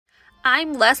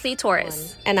I'm Leslie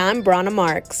Torres. And I'm Brana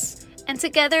Marks. And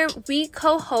together we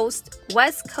co-host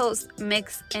West Coast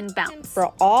Mix and Bounce.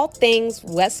 For all things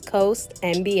West Coast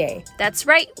NBA. That's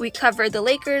right, we cover the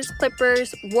Lakers,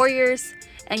 Clippers, Warriors,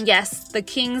 and yes, the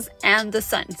Kings and the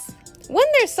Suns. When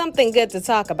there's something good to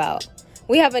talk about.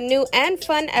 We have a new and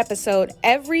fun episode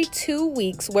every 2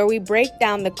 weeks where we break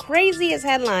down the craziest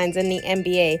headlines in the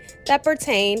NBA that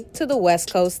pertain to the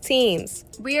West Coast teams.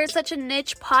 We are such a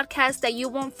niche podcast that you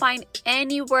won't find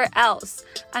anywhere else.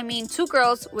 I mean, two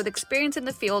girls with experience in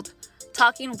the field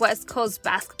talking West Coast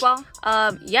basketball.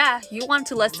 You want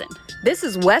to listen. This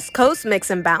is West Coast Mix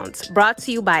and Bounce, brought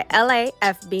to you by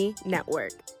LAFB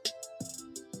Network.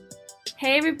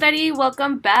 Hey everybody,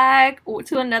 welcome back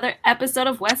to another episode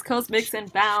of West Coast Mix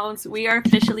and Bounce. We are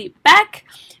officially back.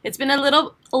 It's been a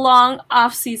little long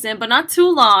off season, but not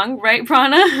too long, right,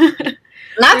 Prana?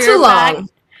 Not too long.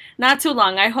 Not too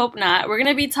long, I hope not. We're going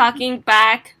to be talking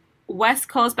back West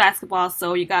Coast basketball.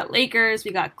 So you got Lakers, we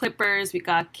got Clippers, we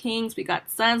got Kings, we got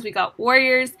Suns, we got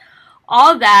Warriors,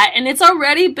 all that. And it's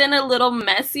already been a little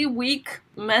messy week,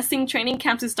 messing training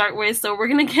camp to start with. So we're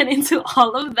going to get into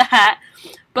all of that.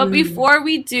 But before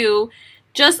we do,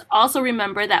 just also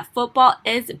remember that football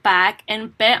is back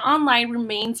and BetOnline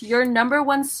remains your number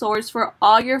one source for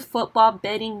all your football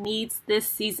betting needs this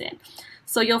season.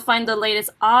 So you'll find the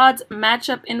latest odds,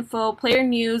 matchup info, player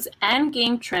news, and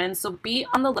game trends. So be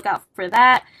on the lookout for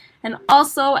that. And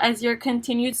also as your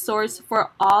continued source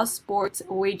for all sports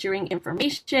wagering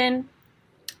information.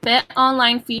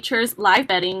 BetOnline features live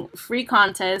betting, free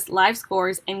contests, live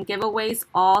scores, and giveaways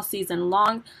all season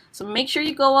long. So make sure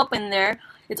you go up in there.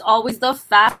 It's always the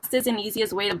fastest and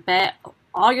easiest way to bet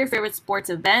all your favorite sports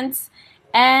events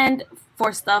and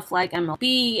for stuff like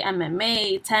MLB,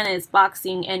 MMA, tennis,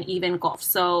 boxing, and even golf.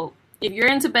 So if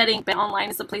you're into betting, BetOnline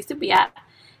is the place to be at.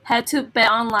 Head to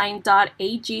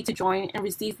betonline.ag to join and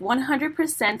receive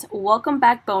 100% welcome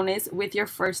back bonus with your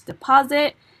first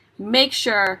deposit. Make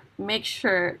sure you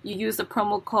use the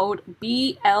promo code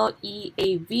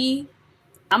BLEAV.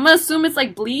 I'm going to assume it's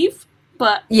like Believe,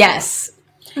 but yes.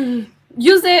 Use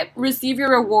it, receive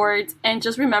your rewards, and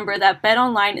just remember that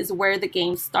BetOnline is where the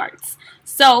game starts.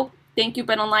 So, thank you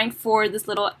BetOnline for this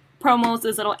little promos,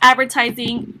 this little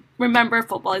advertising. Remember,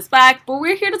 football is back, but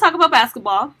we're here to talk about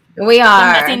basketball. We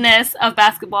are. The messiness of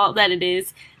basketball that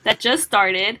just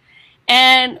started.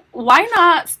 And why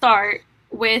not start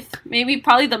with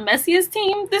probably the messiest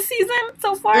team this season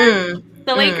so far,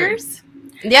 the Lakers.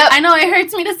 Yep. I know it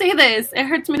hurts me to say this,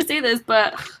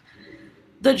 but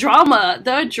the drama.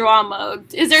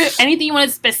 Is there anything you want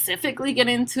to specifically get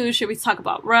into? Should we talk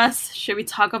about Russ? Should we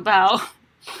talk about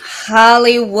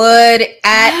Hollywood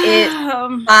at its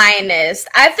finest?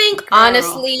 I think,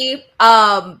 honestly,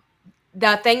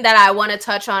 the thing that I want to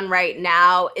touch on right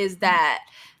now is that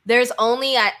there's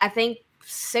only, I think,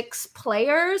 6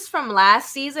 players from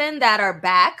last season that are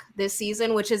back this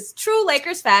season, which is true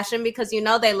Lakers fashion because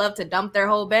they love to dump their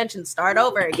whole bench and start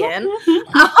over again.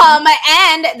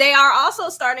 And they are also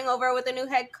starting over with a new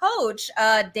head coach,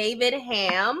 David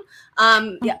Ham.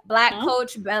 Black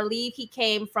coach, believe he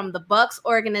came from the Bucks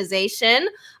organization,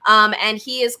 and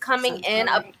he is coming in.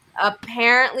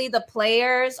 Apparently, the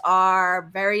players are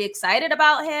very excited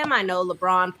about him. I know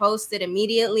LeBron posted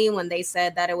immediately when they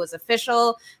said that it was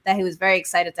official, that he was very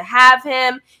excited to have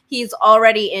him. He's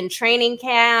already in training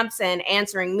camps and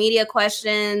answering media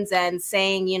questions and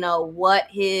saying, what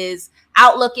his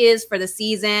outlook is for the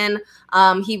season.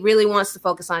 He really wants to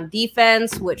focus on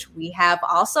defense, which we have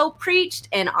also preached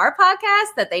in our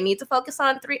podcast that they need to focus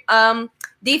on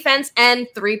defense and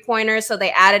three-pointers. So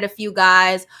they added a few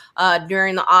guys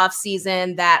during the off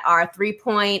season that are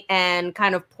 3-point and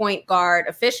kind of point guard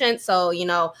efficient. So,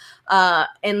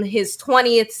 in his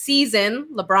 20th season,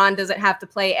 LeBron doesn't have to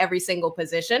play every single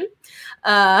position.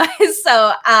 No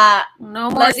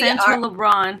more Central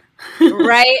LeBron.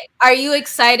 Right? Are you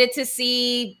excited to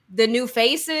see the new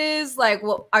faces? Like,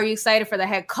 are you excited for the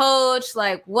head coach?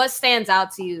 Like, what stands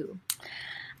out to you?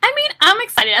 I mean, I'm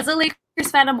excited. As a Lakers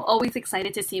fan, I'm always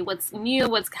excited to see what's new,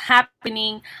 what's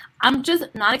happening. I'm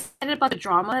just not excited about the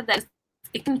drama that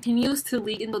it continues to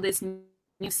lead into this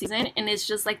new season, and it's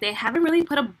just like they haven't really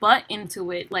put a butt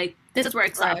into it. Like, this is where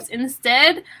it stops. Right.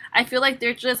 Instead, I feel like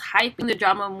they're just hyping the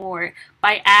drama more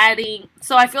by adding.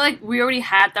 So I feel like we already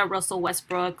had that Russell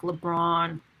Westbrook,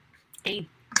 LeBron,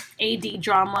 AD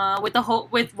drama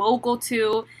with Vogel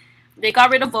too. They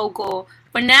got rid of Vogel,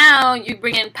 but now you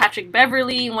bring in Patrick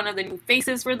Beverley, one of the new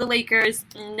faces for the Lakers.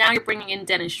 Now you're bringing in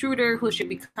Dennis Schroeder, who should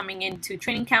be coming into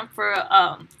training camp for,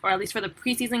 or at least for the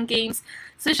preseason games.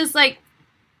 So it's just like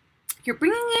you're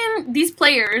bringing in these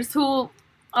players who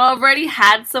already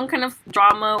had some kind of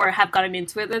drama or have gotten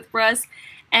into it with Russ,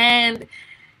 and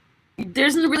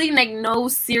there's really like no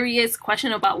serious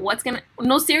question about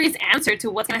no serious answer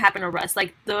to what's gonna happen to Russ.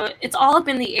 Like it's all up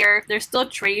in the air. There's still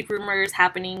trade rumors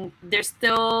happening. There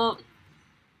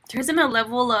isn't a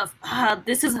level of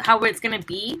this is how it's gonna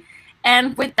be.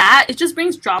 And with that, it just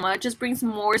brings drama. It just brings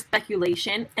more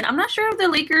speculation. And I'm not sure if the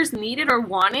Lakers need it or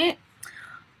want it.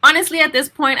 Honestly, at this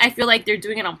point, I feel like they're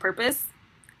doing it on purpose.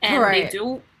 And they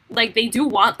do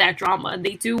want that drama.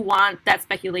 They do want that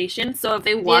speculation. So if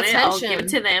they want it, I'll give it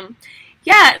to them.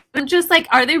 Yeah, I'm just like,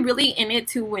 are they really in it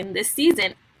to win this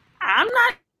season? I'm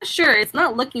not sure. It's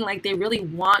not looking like they really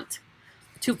want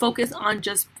to focus on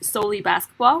just solely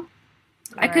basketball.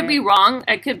 Right. I could be wrong.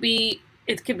 It could be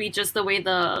just the way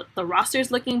the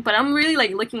roster's looking. But I'm really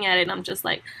like looking at it and I'm just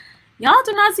like, y'all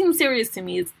do not seem serious to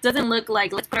me. It doesn't look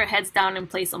like let's put our heads down and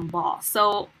play some ball.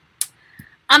 So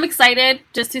I'm excited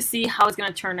just to see how it's going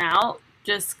to turn out,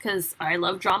 just because I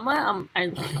love drama.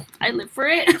 I live for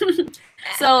it.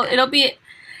 So it'll be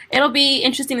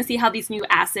interesting to see how these new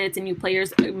assets and new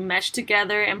players mesh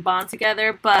together and bond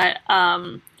together. But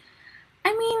I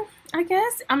mean, I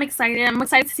guess I'm excited. I'm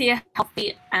excited to see a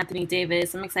healthy Anthony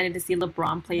Davis. I'm excited to see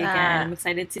LeBron play again. I'm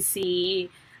excited to see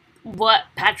what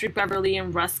Patrick Beverley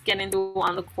and Russ get into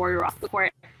on the court or off the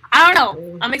court. I don't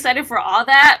know. I'm excited for all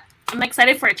that. I'm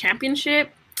excited for a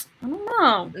championship. I don't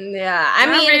know. Yeah, I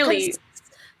mean, really.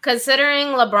 Considering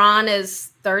LeBron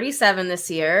is 37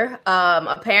 this year,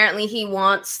 apparently he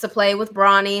wants to play with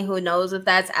Bronny. Who knows if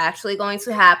that's actually going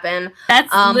to happen?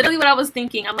 That's literally what I was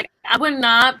thinking. I'm like, I would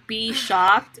not be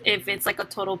shocked if it's like a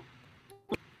total.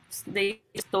 They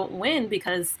just don't win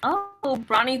because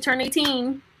Bronny turned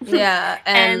 18. Yeah,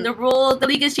 and the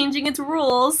league is changing its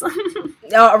rules.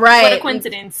 Oh, right. What a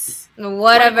coincidence.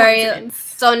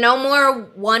 So no more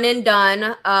one and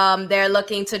done. They're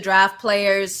looking to draft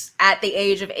players at the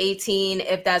age of 18.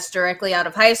 If that's directly out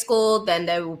of high school, then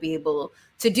they will be able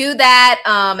to do that.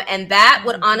 And that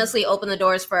would honestly open the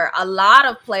doors for a lot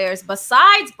of players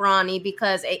besides Bronny,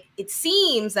 because it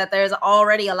seems that there's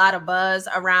already a lot of buzz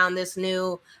around this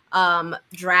new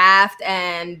draft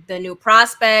and the new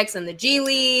prospects and the G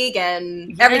League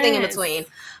and everything in between.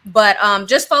 But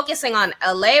just focusing on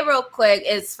LA real quick,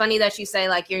 it's funny that you say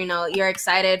like you're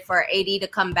excited for AD to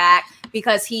come back,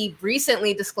 because he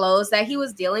recently disclosed that he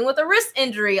was dealing with a wrist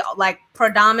injury, like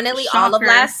predominantly all of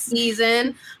last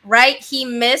season, right? He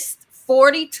missed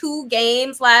 42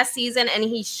 games last season and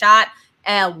he shot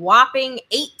a whopping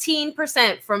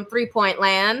 18% from 3-point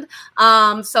land.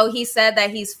 So he said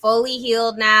that he's fully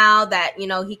healed now, that,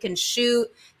 he can shoot.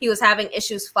 He was having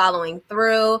issues following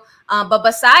through. But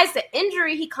besides the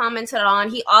injury he commented on,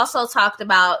 he also talked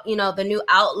about, the new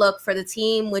outlook for the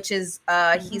team, which is,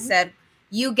 he said,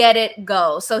 you get it,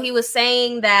 go. So he was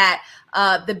saying that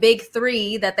the big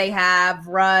three that they have,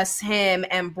 Russ, him,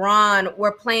 and Bron,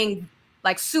 were playing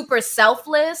like super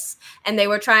selfless, and they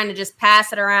were trying to just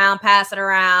pass it around,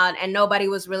 and nobody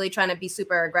was really trying to be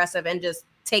super aggressive and just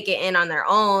take it in on their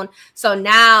own. So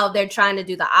now they're trying to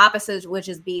do the opposite, which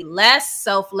is be less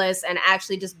selfless and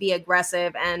actually just be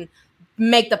aggressive and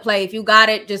make the play. If you got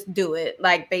it, just do it,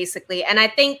 like basically. And I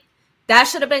think that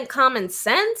should have been common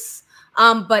sense.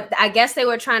 But I guess they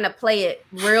were trying to play it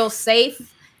real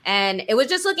safe, and it was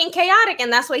just looking chaotic.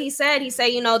 And that's what he said. He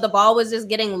said, the ball was just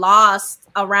getting lost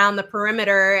around the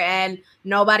perimeter and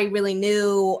nobody really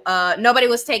knew. Nobody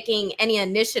was taking any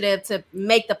initiative to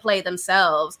make the play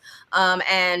themselves.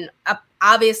 And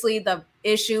obviously the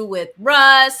issue with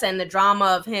Russ and the drama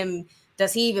of him,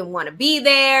 does he even want to be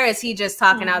there? Is he just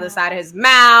talking out the side of his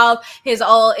mouth? His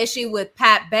whole issue with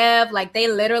Pat Bev, like they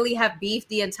literally have beef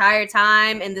the entire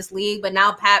time in this league, but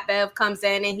now Pat Bev comes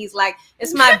in and he's like,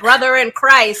 it's my brother in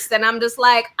Christ. And I'm just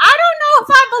like, I don't know if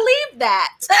I believe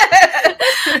that.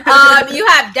 You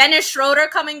have Dennis Schroeder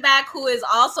coming back, who is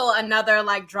also another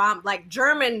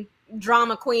German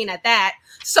drama queen at that.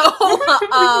 So,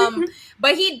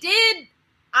 but he did,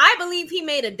 I believe he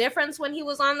made a difference when he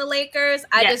was on the Lakers.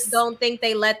 I just don't think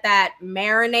they let that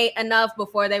marinate enough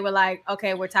before they were like,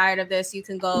 okay, we're tired of this. You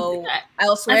can go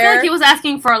elsewhere. I feel like he was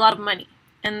asking for a lot of money.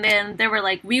 And then they were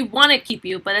like, we want to keep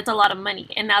you, but it's a lot of money.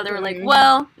 And now they were like,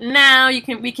 well, now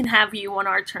we can have you on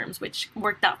our terms, which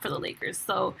worked out for the Lakers.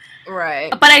 So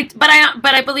right. But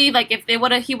I believe like if he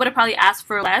would have probably asked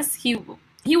for less, he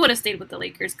would have stayed with the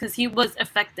Lakers because he was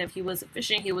effective, he was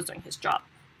efficient, he was doing his job.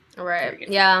 Right.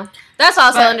 Yeah. That's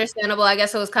also understandable. I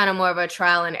guess it was kind of more of a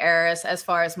trial and error as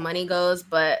far as money goes.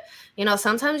 But,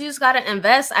 sometimes you just got to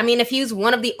invest. I mean, if he's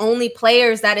one of the only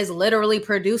players that is literally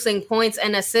producing points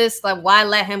and assists, like why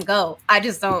let him go? I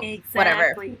just don't. Exactly.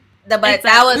 Whatever. But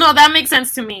that was that makes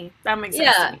sense to me. That makes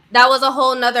sense to me. That was a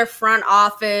whole nother front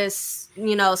office,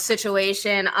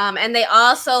 situation. And they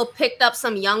also picked up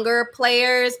some younger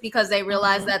players because they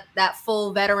realized that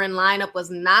full veteran lineup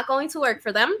was not going to work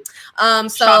for them.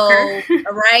 So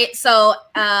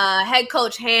head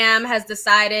coach Ham has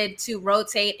decided to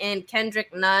rotate in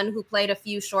Kendrick Nunn, who played a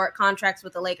few short contracts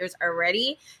with the Lakers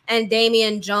already, and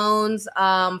Damian Jones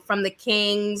from the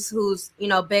Kings, who's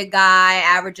big guy,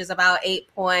 averages about 8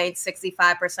 points,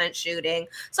 65% shooting.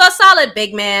 So a solid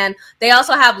big man. They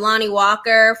also have Lonnie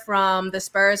Walker from the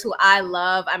Spurs, who I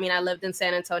love. I mean, I lived in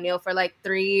San Antonio for like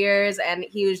 3 years, and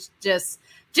he was just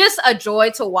a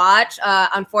joy to watch.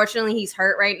 Unfortunately, he's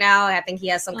hurt right now. I think he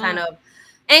has some kind of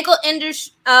ankle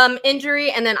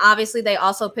injury. And then obviously they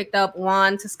also picked up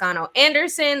Juan Toscano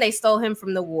Anderson. They stole him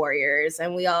from the Warriors,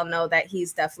 and we all know that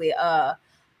he's definitely a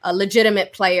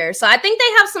legitimate player. So I think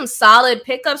they have some solid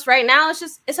pickups right now.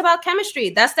 It's about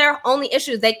chemistry. That's their only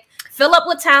issue. They fill up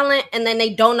with talent, and then they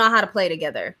don't know how to play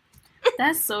together.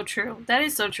 That's so true. That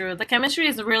is so true. The chemistry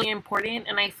is really important,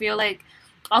 and I feel like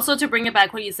also to bring it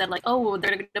back what you said, like, oh,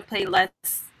 they're going to play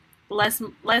less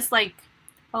like,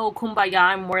 oh, kumbaya,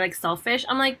 I'm more like selfish.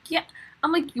 I'm like, yeah.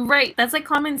 I'm like, you're right. That's like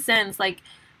common sense. Like,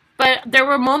 but there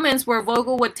were moments where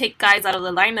Vogel would take guys out of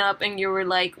the lineup, and you were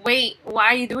like, wait, why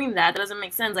are you doing that? That doesn't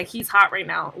make sense. Like, he's hot right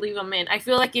now. Leave him in. I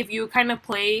feel like if you kind of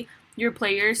play your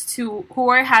players who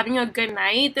are having a good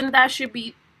night, then that should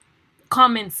be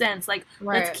common sense. Like,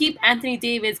 let's keep Anthony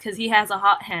Davis because he has a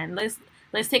hot hand. Let's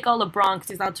take out LeBron because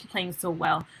he's not playing so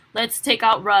well. Let's take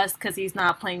out Russ because he's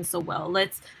not playing so well.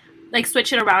 Let's like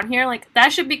switch it around here. Like,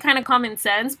 that should be kind of common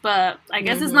sense, but I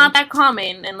guess it's not that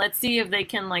common. And let's see if they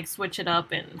can like switch it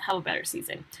up and have a better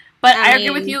season. But I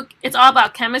agree with you. It's all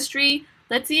about chemistry.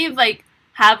 Let's see if like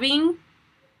having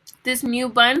this new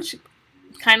bunch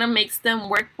kind of makes them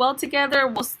work well together.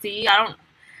 We'll see. I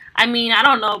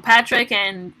don't know. Patrick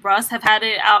and Russ have had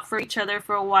it out for each other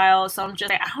for a while, so I'm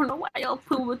just like, I don't know why y'all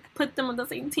would put them on the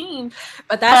same team.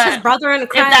 But that's his brother in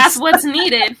Christ. If that's what's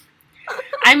needed.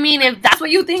 I mean, if that's what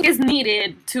you think is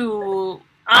needed to,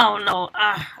 I don't know.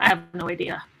 I have no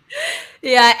idea.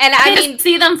 Yeah, and I mean,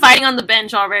 see them fighting on the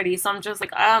bench already, so I'm just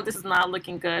like, oh, this is not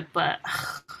looking good, but...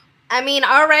 I mean,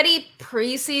 already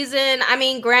preseason, I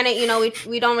mean, granted,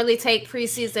 we don't really take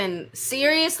preseason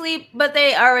seriously, but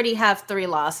they already have 3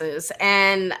 losses.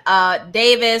 And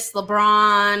Davis,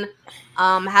 LeBron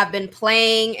have been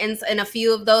playing in a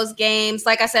few of those games.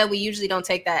 Like I said, we usually don't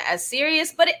take that as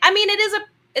serious, but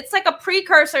it's like a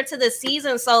precursor to the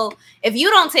season. So if you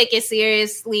don't take it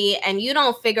seriously and you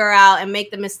don't figure out and make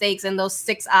the mistakes in those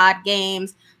 6 odd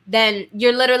games, then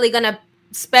you're literally going to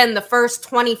spend the first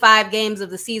 25 games of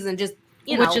the season just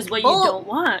which is what you don't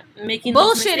want, making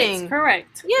bullshitting.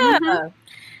 Correct. Yeah.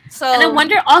 So and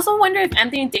I also wonder if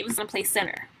Anthony Davis is gonna play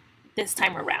center this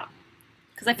time around,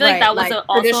 because I feel like that was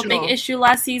also a big issue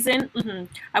last season.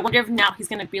 I wonder if now he's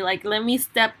gonna be like, let me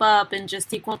step up and just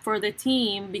take one for the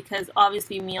team, because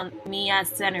obviously me as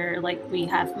center, like we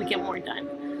get more done.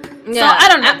 Yeah. So I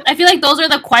don't know. I feel like those are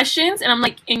the questions, and I'm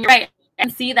like, and you're right, I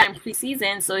see that in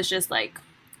preseason, so it's just like,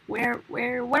 what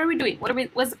are we doing?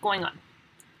 What's going on?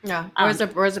 Yeah, where's the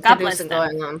producing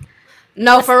going on?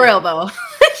 No, for real though.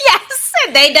 Yes,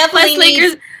 they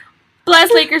definitely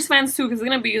Plus Lakers fans too, because it's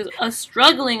gonna be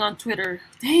struggling on Twitter.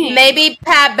 Dang. Maybe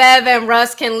Pat Bev and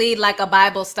Russ can lead like a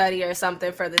Bible study or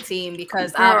something for the team,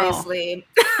 because obviously,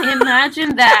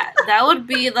 imagine that. That would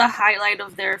be the highlight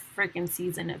of their freaking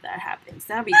season if that happens.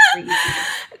 That'd be crazy.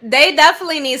 They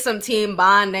definitely need some team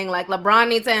bonding. Like LeBron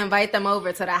needs to invite them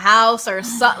over to the house or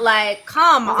something. Like,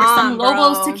 come on, some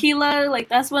Lobos tequila. Like,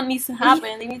 that's what needs to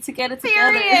happen. They need to get it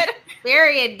together.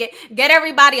 Period. Get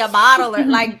everybody a bottle or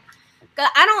like.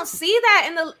 I don't see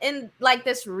that in like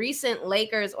this recent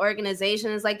Lakers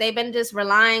organization. It's like they've been just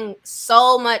relying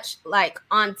so much like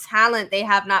on talent. They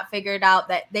have not figured out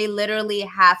that they literally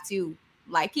have to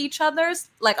like each other's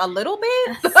like a little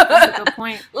bit. That's a good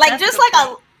point. Like that's just like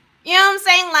point. You know what I'm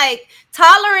saying? Like,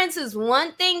 tolerance is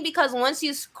one thing, because once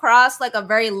you cross like a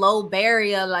very low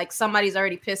barrier, like somebody's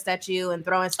already pissed at you and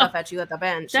throwing stuff at you at the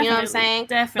bench. You know what I'm saying?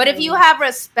 Definitely. But if you have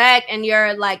respect and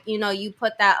you're like, you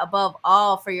put that above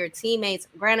all for your teammates,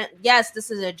 granted, yes,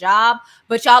 this is a job,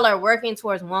 but y'all are working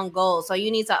towards one goal. So you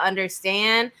need to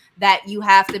understand that you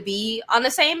have to be on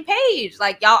the same page.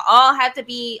 Like, y'all all have to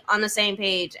be on the same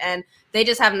page. And They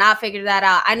just have not figured that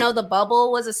out. I know the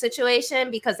bubble was a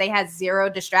situation because they had zero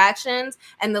distractions,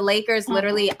 and the Lakers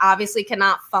literally obviously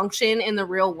cannot function in the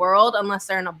real world unless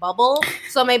they're in a bubble.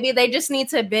 So maybe they just need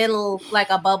to build like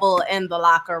a bubble in the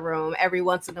locker room every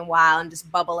once in a while and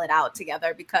just bubble it out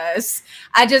together, because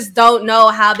I just don't know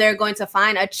how they're going to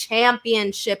find a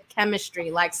championship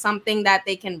chemistry, like something that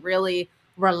they can really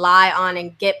rely on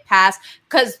and get past,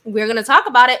 because we're going to talk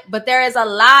about it, but there is a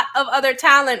lot of other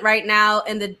talent right now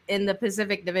in the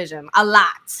Pacific Division, a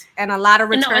lot of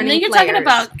returning and then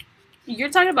players. You're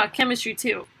talking about chemistry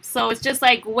too, so it's just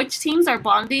like which teams are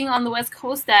bonding on the West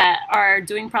Coast that are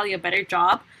doing probably a better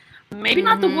job. Maybe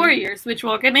not the Warriors, which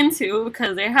we'll get into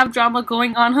because they have drama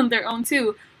going on their own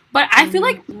too, but I feel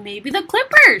like maybe the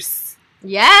Clippers.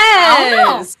 I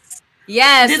don't know.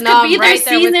 Yes, this could be their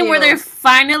season where they're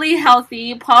finally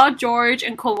healthy. Paul George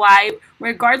and Kawhi,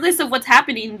 regardless of what's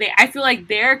happening, I feel like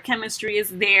their chemistry is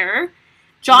there.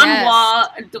 John Wall,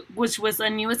 which was a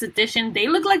newest addition, they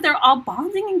look like they're all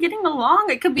bonding and getting along.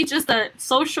 It could be just the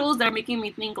socials that are making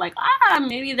me think like,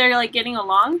 maybe they're like getting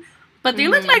along. But they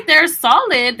look like they're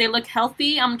solid. They look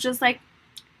healthy. I'm just like,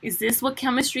 is this what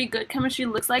good chemistry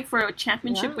looks like for a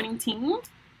championship winning team?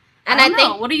 And I don't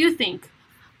know. What do you think?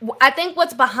 I think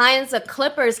what's behind the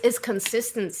Clippers is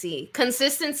consistency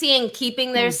in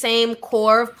keeping their same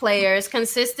core of players,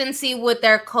 consistency with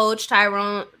their coach.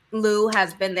 Tyronn Lue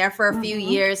has been there for a few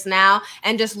years now,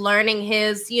 and just learning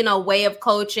his, way of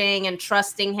coaching and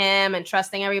trusting him and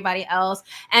trusting everybody else.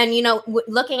 And,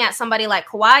 looking at somebody like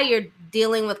Kawhi, you're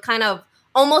dealing with kind of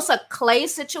almost a Clay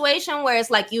situation where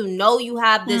it's like, you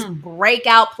have this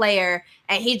breakout player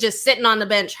and he's just sitting on the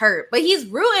bench hurt, but he's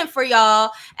rooting for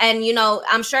y'all. And,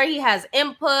 I'm sure he has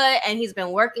input and he's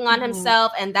been working on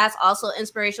himself. And that's also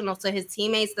inspirational to his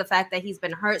teammates, the fact that he's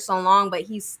been hurt so long, but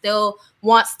he still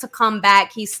wants to come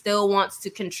back. He still wants to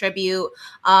contribute.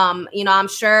 I'm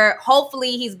sure,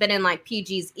 hopefully he's been in like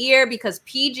PG's ear, because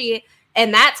PG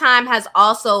in that time has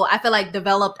also, I feel like,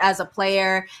 developed as a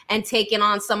player and taken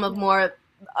on some of more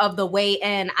of the way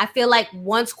in. I feel like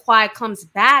once Kawhi comes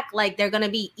back, like they're going to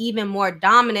be even more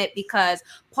dominant, because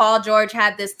Paul George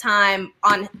had this time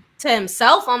to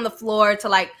himself on the floor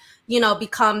to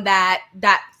become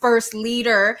that first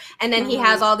leader. And then he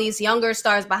has all these younger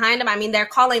stars behind him. I mean, they're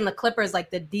calling the Clippers like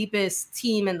the deepest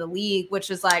team in the league, which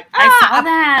is like, I saw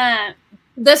that.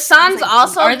 The Suns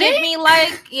also give me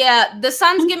the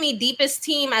Suns give me deepest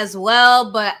team as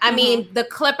well. But I mean, the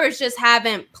Clippers just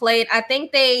haven't played. I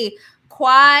think between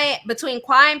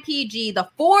Kawhi and PG,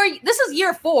 this is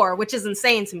year 4, which is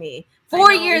insane to me.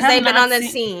 4 years they've been on the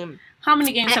team. How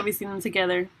many games have we seen them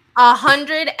together?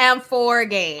 104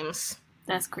 games.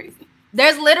 That's crazy.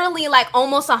 There's literally like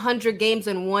almost 100 games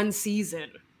in one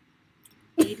season.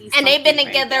 And they've been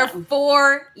together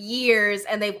 4 years,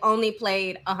 and they've only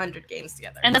played 100 games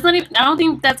together. And that's not even, I don't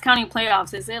think that's counting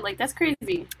playoffs, is it? Like, that's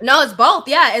crazy. No, it's both.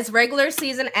 Yeah, it's regular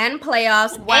season and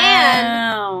playoffs.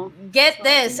 Wow. And get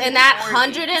this, and that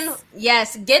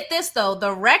get this though,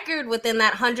 the record within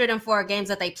that 104 games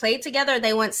that they played together,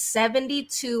 they went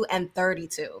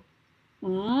 72-32.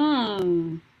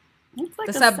 It's like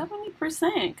a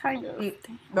 70%, kind of.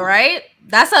 Right?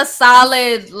 That's a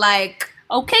solid,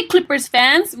 okay, Clippers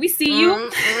fans, we see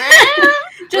you.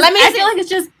 I feel like it's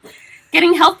just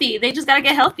getting healthy. They just gotta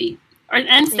get healthy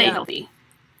and stay healthy,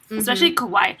 especially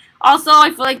Kawhi. Also, I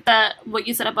feel like what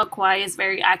you said about Kawhi is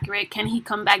very accurate. Can he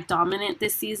come back dominant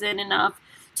this season enough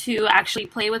to actually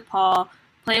play with Paul,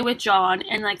 play with John,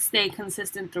 and stay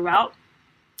consistent throughout?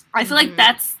 I feel like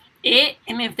that's it.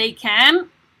 And if they can,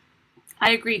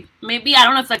 I agree. Maybe I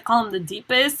don't know if I call them the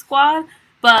deepest squad,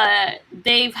 but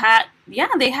they have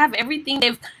everything.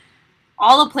 They've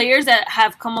all the players that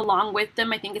have come along with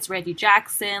them. I think it's Reggie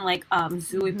Jackson,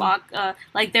 Zubac,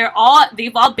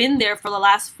 they've all been there for the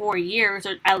last 4 years,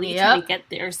 or at least when they get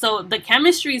there. So the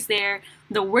chemistry's there,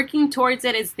 the working towards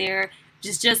it is there.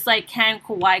 Just can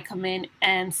Kawhi come in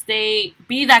and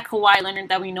be that Kawhi Leonard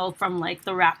that we know from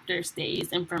the Raptors days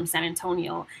and from San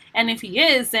Antonio? And if he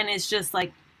is, then it's just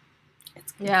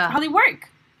it's probably work.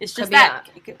 It's just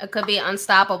it could be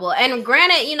unstoppable. And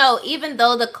granted, even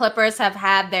though the Clippers have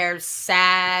had their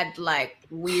sad,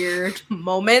 weird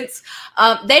moments,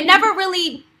 they've never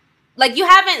really, you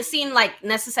haven't seen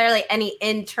necessarily any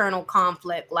internal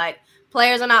conflict.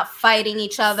 Players are not fighting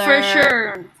each other. For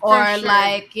sure. Or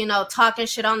talking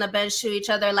shit on the bench to each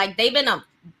other. They've been a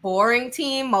boring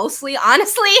team mostly,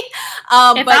 honestly. If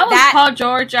I was Paul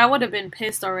George, I would have been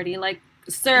pissed already.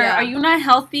 Sir, are you not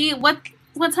healthy? What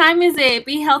time is it?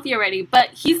 Be healthy already.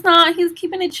 But he's not. He's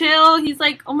keeping it chill. He's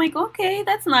like, oh my god, okay,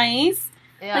 that's nice.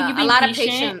 Yeah, a lot of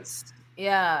patience.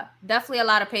 Yeah, definitely a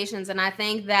lot of patience. And I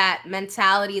think that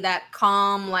mentality, that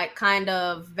calm, like kind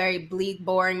of very bleak,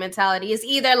 boring mentality is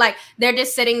either like they're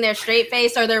just sitting there straight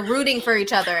faced or they're rooting for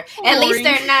each other. Boring. At least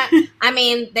they're not. I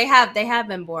mean, they have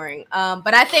been boring.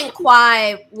 But I think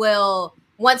Kawhi will,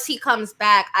 once he comes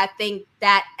back, I think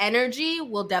that energy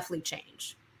will definitely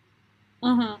change.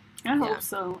 Mm-hmm. I hope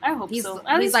so. At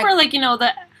least like, for like,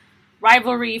 the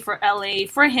rivalry for LA,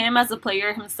 for him as a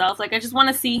player himself. Like, I just want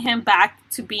to see him back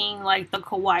to being like the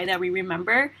Kawhi that we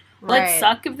remember. Right. It'd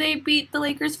suck if they beat the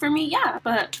Lakers for me, yeah,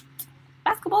 but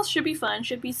basketball should be fun,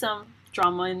 should be some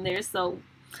drama in there, so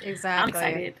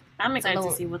exactly. I'm excited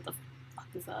to see what the fuck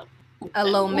is up. A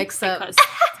little mix up.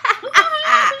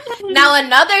 Now,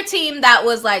 another team that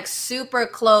was like super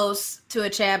close to a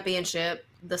championship,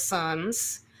 the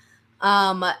Suns.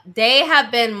 They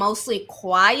have been mostly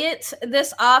quiet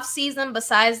this offseason,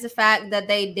 besides the fact that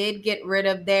they did get rid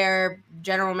of their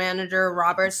general manager,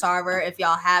 Robert Sarver, if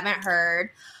y'all haven't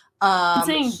heard. I'm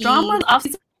saying drama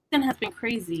offseason has been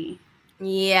crazy.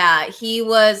 Yeah, he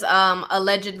was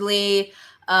allegedly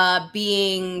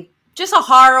being just a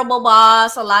horrible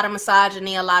boss, a lot of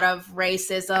misogyny, a lot of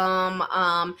racism.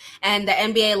 And the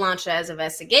NBA launched an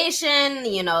investigation.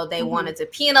 They wanted to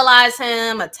penalize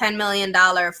him, a $10 million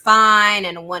fine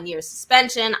and a 1-year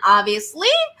suspension. Obviously,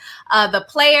 the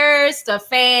players, the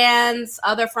fans,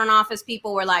 other front office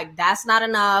people were like, that's not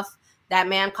enough. That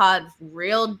man caused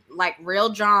real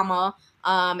drama.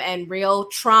 And real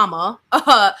trauma.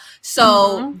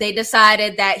 So they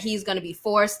decided that he's going to be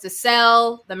forced to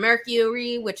sell the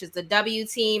Mercury, which is the W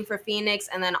team for Phoenix,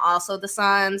 and then also the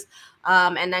Suns,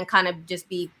 and then kind of just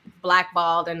be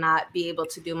blackballed and not be able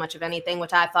to do much of anything,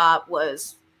 which I thought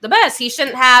was the best. He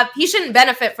shouldn't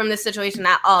benefit from this situation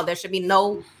at all. There should be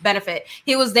no benefit.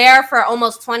 He was there for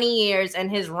almost 20 years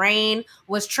and his reign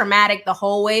was traumatic the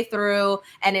whole way through.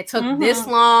 And it took this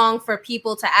long for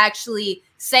people to actually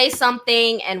say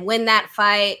something and win that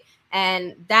fight.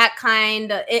 And that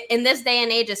kind of, in this day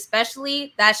and age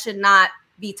especially, that should not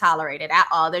be tolerated at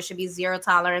all. There should be zero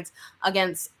tolerance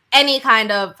against any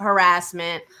kind of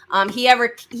harassment.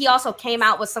 He also came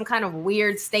out with some kind of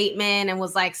weird statement and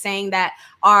was like saying that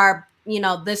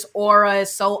this aura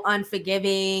is so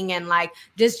unforgiving and like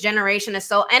this generation is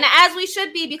so, and as we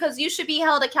should be, because you should be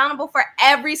held accountable for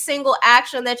every single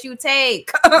action that you take.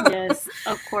 Yes,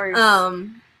 of course.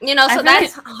 So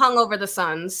that's hung over the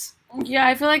Suns. Yeah,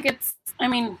 I feel like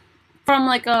from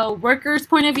like a worker's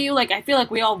point of view, like I feel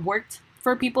like we all worked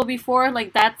for people before.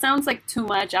 Like that sounds like too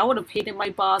much. I would have hated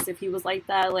my boss if he was like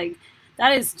that. Like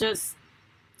that is just,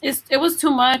 it was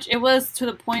too much. It was to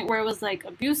the point where it was like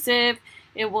abusive.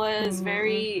 It was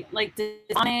very like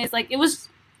dishonest. Like it was,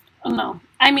 I don't know.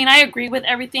 I agree with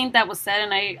everything that was said,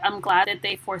 and I'm glad that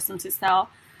they forced him to sell.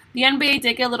 The NBA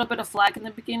did get a little bit of flack in the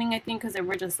beginning, I think, because they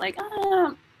were just like,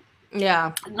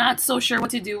 not so sure what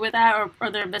to do with that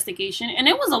or their investigation. And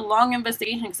it was a long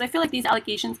investigation because I feel like these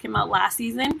allegations came out last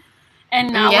season.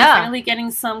 And now we're finally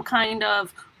getting some kind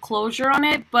of closure on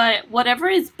it. But whatever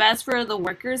is best for the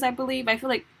workers, I believe. I feel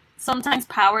like sometimes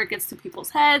power gets to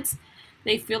people's heads.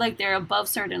 They feel like they're above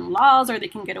certain laws or they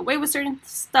can get away with certain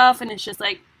stuff. And it's just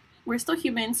like, we're still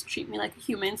humans. Treat me like a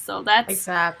human. So that's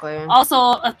exactly also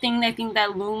a thing I think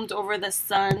that loomed over the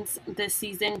Suns this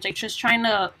season. Like just trying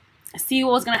to see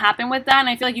what was going to happen with that. And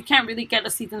I feel like you can't really get a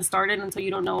season started until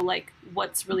you don't know like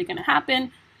what's really going to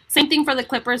happen. Same thing for the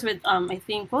Clippers with, I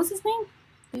think, what was his name?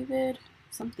 David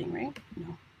something, right?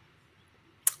 No.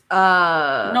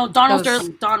 No, Donald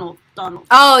Sterling. Donald.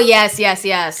 Oh, yes. Yeah,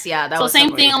 that was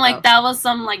same thing. Like, that was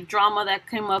some, like, drama that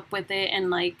came up with it. And,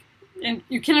 like, and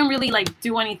you couldn't really, like,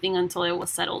 do anything until it was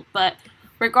settled. But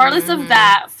regardless of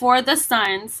that, for the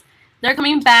Suns, they're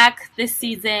coming back this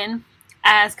season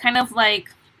as kind of,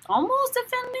 like, almost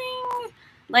defending,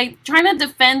 like trying to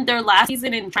defend their last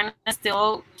season and trying to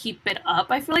still keep it up.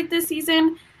 I feel like this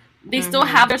season they still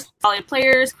have their solid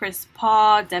players, Chris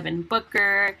Paul, Devin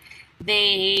Booker.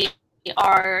 They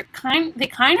kind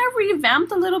of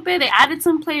revamped a little bit. They added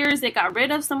some players, they got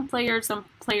rid of some players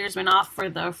went off for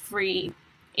the free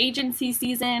agency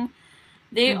season.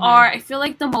 They are, I feel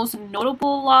like the most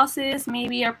notable losses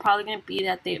maybe are probably going to be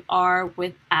that they are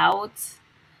without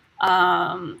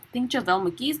I think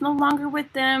JaVale McGee is no longer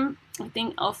with them. I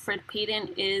think Elfrid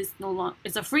Payton is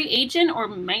a free agent or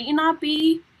might not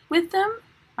be with them.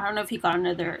 I don't know if he got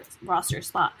another roster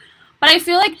spot. But I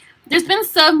feel like there's been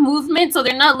some movement, so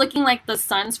they're not looking like the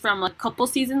Suns from a couple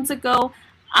seasons ago.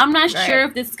 I'm not sure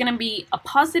if this is going to be a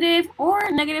positive or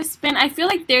a negative spin. I feel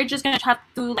like they're just going to have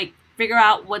to like figure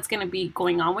out what's going to be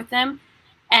going on with them.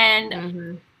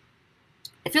 And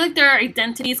I feel like their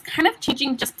identity is kind of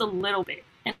changing just a little bit.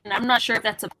 and I'm not sure if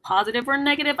that's a positive or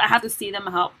negative. I have to see them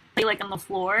how play like on the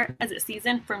floor as a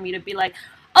season for me to be like,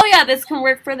 oh yeah, this can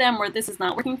work for them or this is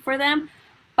not working for them.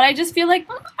 But I just feel like,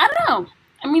 I don't know.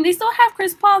 I mean, they still have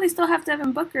Chris Paul, they still have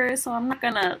Devin Booker, so I'm not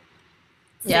gonna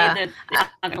say that it's not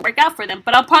gonna work out for them.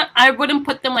 But I wouldn't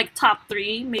put them like top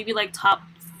 3, maybe like top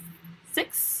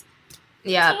 6.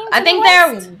 Yeah, I think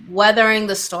they're weathering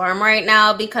the storm right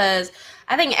now because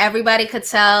I think everybody could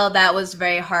tell that was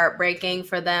very heartbreaking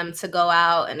for them to go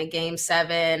out in a game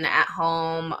 7 at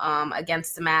home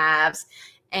against the Mavs.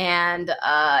 And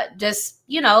just,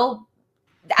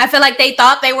 I feel like they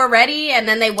thought they were ready and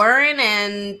then they weren't.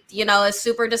 And, it's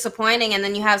super disappointing. And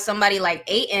then you have somebody like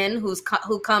Ayton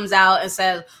who comes out and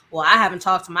says, well, I haven't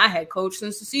talked to my head coach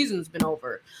since the season's been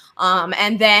over.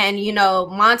 And then,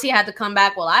 Monty had to come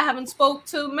back. Well, I haven't spoke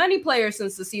to many players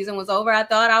since the season was over. I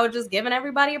thought I was just giving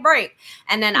everybody a break.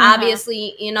 And then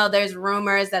obviously, there's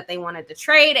rumors that they wanted to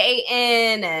trade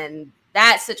Ayton and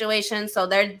that situation. So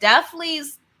there's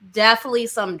definitely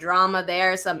some drama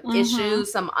there, some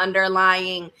issues, some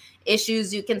underlying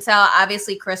issues. You can tell,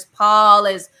 obviously, Chris Paul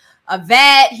is a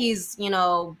vet. He's,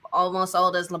 almost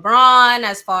old as LeBron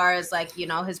as far as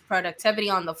his productivity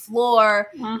on the floor.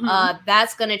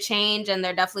 That's going to change, and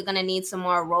they're definitely going to need some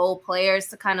more role players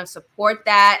to kind of support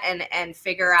that and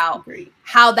figure out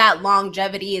how that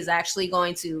longevity is actually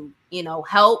going to,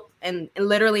 help and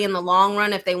literally in the long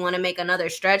run if they want to make another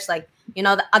stretch.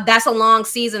 That's a long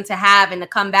season to have, and to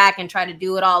come back and try to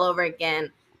do it all over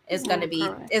again is going to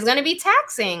be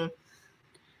taxing.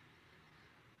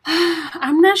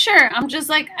 I'm not sure. I'm just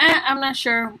I'm not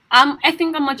sure. I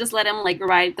think I'm gonna just let him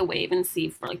ride the wave and see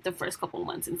for the first couple of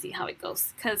months and see how it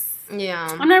goes. Cause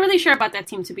I'm not really sure about that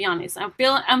team, to be honest.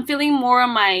 I'm feeling more on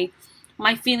my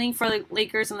feeling for the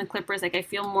Lakers and the Clippers. I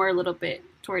feel more a little bit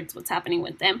towards what's happening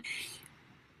with them.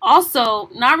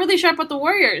 Also, not really sure about the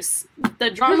Warriors.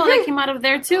 The drama that came out of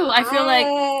there too. I feel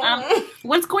like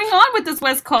what's going on with this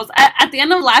West Coast? At the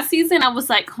end of last season, I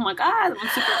was like, oh my god, I'm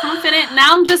super confident.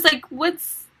 Now I'm just like,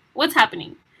 what's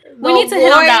happening? We need to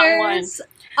hit on that one.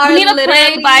 We need a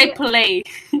play-by-play.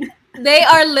 They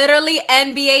are literally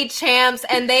NBA champs,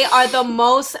 and they are the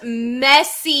most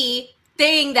messy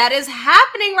thing that is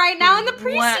happening right now in the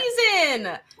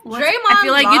preseason. Draymond, I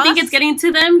feel like you think it's getting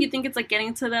to them. You think it's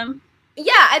getting to them.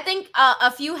 Yeah, I think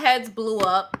a few heads blew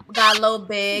up, got a little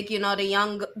big.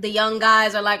 The young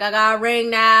guys are like, I got a ring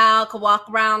now, could walk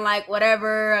around like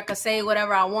whatever, I could say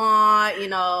whatever I want,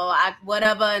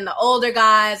 whatever. And the older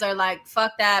guys are like,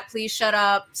 fuck that, please shut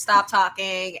up, stop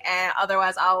talking, and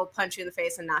otherwise I will punch you in the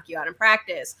face and knock you out in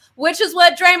practice, which is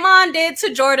what Draymond did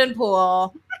to Jordan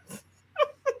Poole.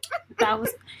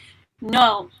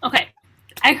 Okay.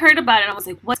 I heard about it. I was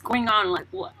like, what's going on?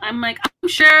 What? I'm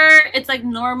sure it's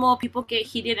normal. People get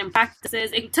heated in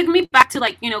practices. It took me back to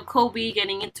Kobe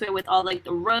getting into it with all the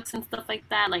rooks and stuff like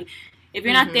that. If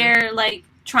you're not there,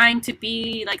 trying to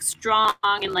be strong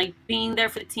and being there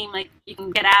for the team, you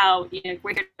can get out.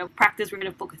 We're here to practice. We're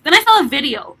going to focus. Then I saw a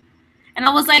video and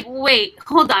I was like, wait,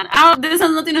 hold on. This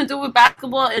has nothing to do with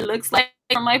basketball. It looks like,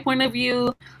 from my point of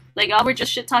view, y'all were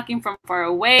just shit talking from far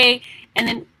away. And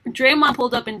then Draymond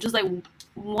pulled up and just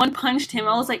one punched him.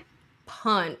 I was like,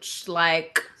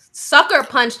 sucker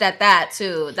punched at that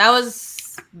too. That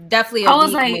was definitely a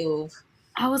weak move.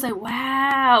 I was like,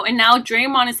 wow. And now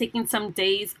Draymond is taking some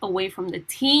days away from the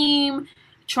team,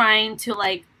 trying to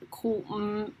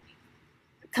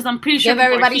because I'm pretty sure give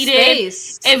everybody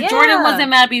space. If Jordan wasn't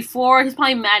mad before, he's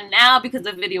probably mad now because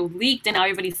the video leaked and now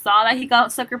everybody saw that he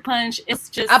got sucker punched. It's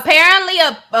just apparently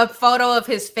a photo of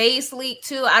his face leaked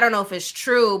too. I don't know if it's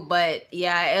true, but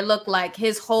yeah, it looked like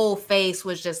his whole face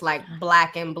was just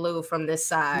black and blue from this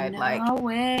side. No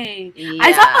way. Yeah.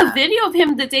 I saw a video of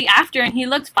him the day after and he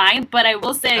looked fine, but I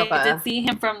will say I did see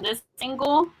him from this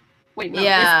angle. This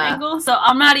angle. So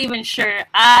I'm not even sure.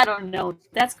 I don't know.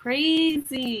 That's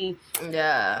crazy.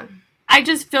 Yeah. I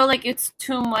just feel like it's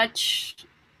too much.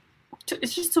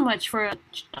 It's just too much for a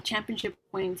championship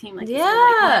winning team. What's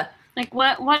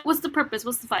the purpose?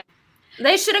 What's the fight?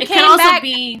 They should have came back. It can also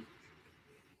be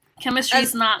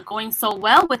chemistry's not going so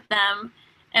well with them.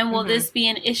 And will this be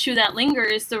an issue that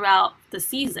lingers throughout the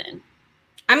season?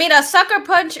 I mean, a sucker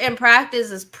punch in practice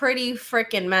is pretty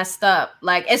freaking messed up.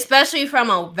 Especially from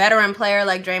a veteran player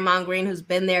like Draymond Green, who's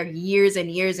been there years and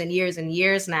years and years and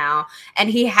years now. And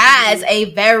he has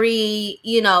a very,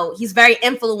 he's very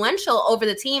influential over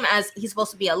the team as he's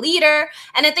supposed to be a leader.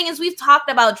 And the thing is, we've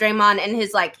talked about Draymond and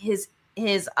his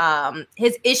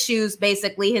issues,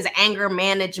 basically his anger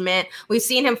management. We've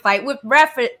seen him fight with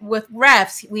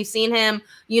refs. We've seen him,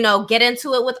 get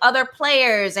into it with other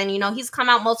players, and he's come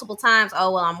out multiple times.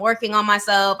 Oh well, I'm working on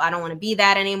myself. I don't want to be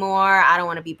that anymore. I don't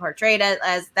want to be portrayed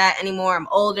as that anymore. I'm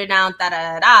older now. Da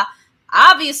da da da.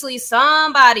 Obviously,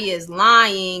 somebody is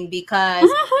lying, because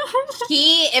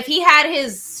if he had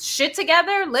his shit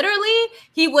together, literally,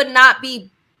 he would not be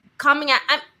coming at.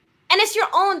 And it's your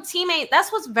own teammate.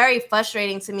 That's what's very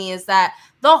frustrating to me, is that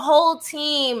the whole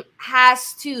team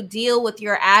has to deal with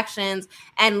your actions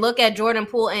and look at Jordan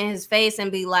Poole in his face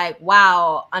and be like,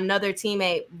 wow, another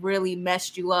teammate really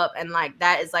messed you up. And like,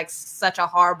 that is like such a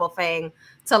horrible thing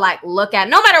to like look at.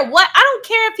 No matter what, I don't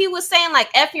care if he was saying like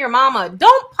F your mama,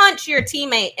 don't punch your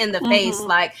teammate in the face.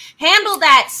 Like, handle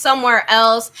that somewhere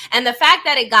else. And the fact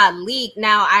that it got leaked,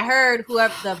 now I heard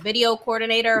whoever the video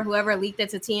coordinator, whoever leaked it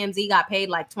to TMZ, got paid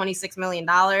like $26 million.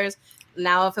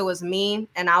 Now if it was me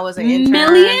and I was an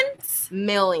intern,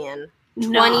 million.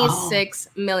 26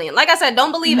 million. Like I said,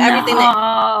 don't believe everything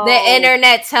that the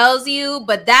internet tells you,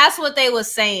 but that's what they was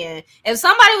saying. If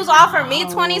somebody was offering me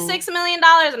 $26 million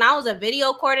and I was a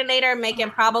video coordinator making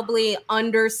probably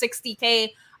under 60K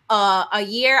a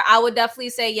year, I would definitely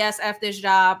say yes, F this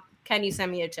job. Can you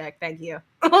send me a check? Thank you.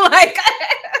 Like,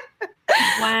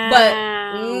 wow.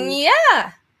 But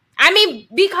yeah, I mean,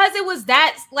 because it was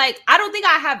that, like, I don't think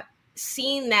I have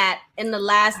seen that in the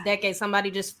last decade,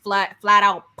 somebody just flat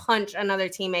out punch another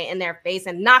teammate in their face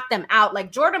and knock them out.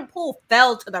 Like, Jordan Poole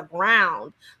fell to the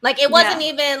ground. Like, it wasn't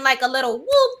even like a little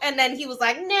whoop and then he was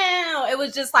like, no, it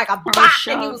was just like a bop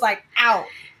and he was like, out.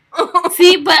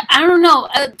 See, but I don't know.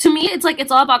 To me, it's like, it's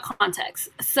all about context.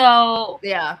 So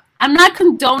yeah, I'm not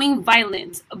condoning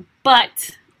violence,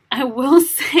 but I will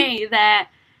say that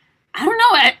I don't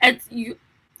know.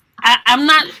 I'm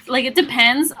not, like, it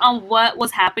depends on what was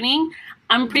happening.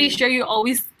 I'm pretty sure you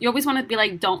always want to be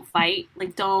like, don't fight,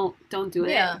 like, don't do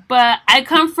it. Yeah. But I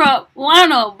come from, well, I don't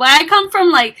know, but I come from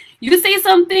like, you say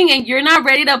something and you're not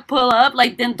ready to pull up,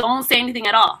 like, then don't say anything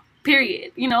at all.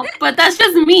 Period. But that's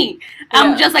just me.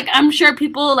 I'm just like, I'm sure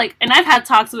people like, and I've had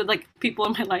talks with like people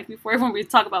in my life before when we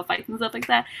talk about fights and stuff like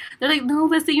that. They're like, no,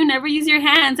 let's say you never use your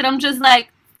hands, and I'm just like,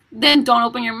 then don't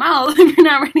open your mouth if you're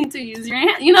not ready to use your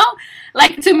hand.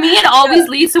 Like, to me, it always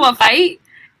leads to a fight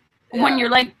when you're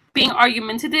like being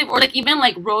argumentative, or like even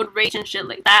like road rage and shit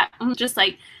like that. I'm just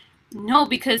like, no,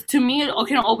 because to me, it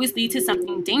can always lead to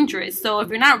something dangerous. So if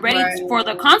you're not ready for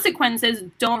the consequences,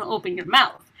 don't open your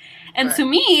mouth. And to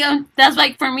me, that's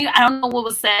like, for me, I don't know what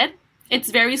was said.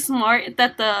 It's very smart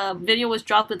that the video was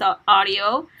dropped without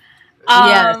audio.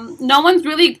 No one's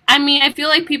really, I mean, I feel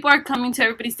like people are coming to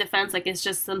everybody's defense like it's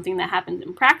just something that happened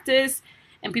in practice,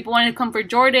 and people wanted to comfort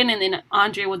Jordan, and then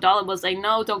Andre Iguodala was like,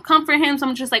 no, don't comfort him. So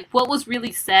I'm just like, what was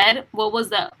really said? What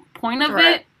was the point of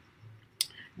it?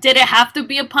 Did it have to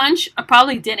be a punch? I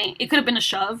probably didn't. It could have been a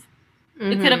shove.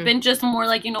 It could have been just more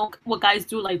like, what guys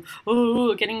do, like,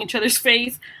 oh, getting each other's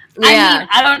face. I mean,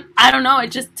 I don't know.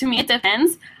 It just, to me, it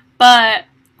depends. But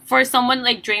for someone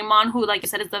like Draymond, who, like you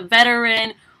said, is the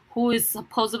veteran, who is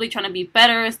supposedly trying to be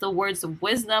better, is the words of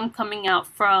wisdom coming out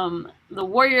from the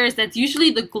Warriors. That's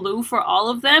usually the glue for all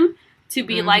of them to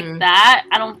be like that.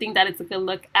 I don't think that it's a good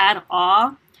look at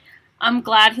all. I'm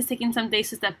glad he's taking some days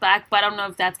to step back, but I don't know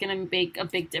if that's going to make a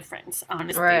big difference,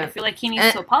 honestly. I feel like he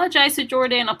needs to apologize to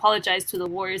Jordan, apologize to the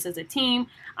Warriors as a team.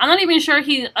 I'm not even sure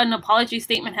an apology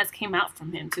statement has came out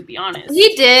from him, to be honest.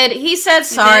 He did. He said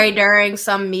sorry during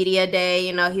some media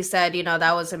day. He said,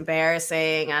 that was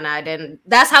embarrassing, and I didn't.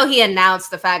 That's how he announced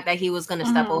the fact that he was going to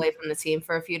step away from the team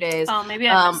for a few days. Oh, maybe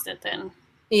I missed it then.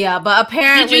 Yeah, but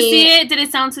apparently... Did you see it? Did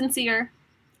it sound sincere?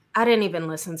 I didn't even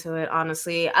listen to it,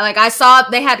 honestly. I saw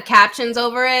they had captions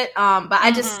over it, but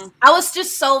I was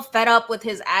just so fed up with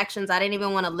his actions. I didn't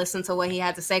even want to listen to what he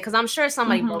had to say, because I'm sure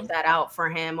somebody wrote that out for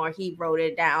him, or he wrote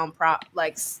it down,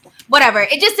 whatever.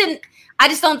 It just didn't. I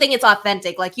just don't think it's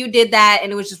authentic. Like, you did that,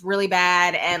 and it was just really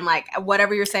bad, and like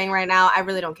whatever you're saying right now, I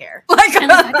really don't care. And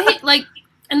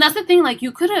that's the thing. Like,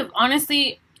 you could have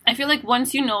honestly. I feel like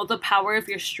once you know the power of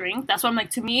your strength, that's why I'm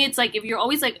like, to me, it's like, if you're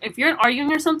always like, if you're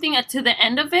arguing or something, to the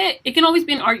end of it, it can always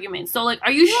be an argument. So like,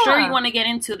 are you sure you want to get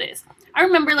into this? I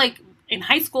remember like in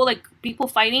high school, like people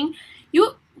fighting,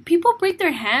 people break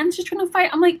their hands just trying to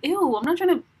fight. I'm like, ew, I'm not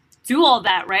trying to do all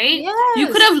that, right? Yes. You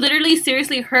could have literally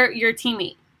seriously hurt your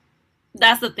teammate.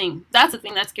 That's the thing. That's the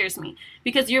thing that scares me.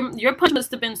 Because your punch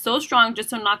must have been so strong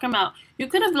just to knock him out. You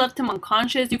could have left him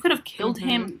unconscious. You could have killed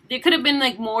him. It could have been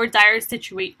like more dire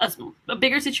situation, a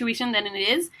bigger situation than it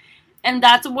is. And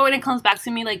that's when it comes back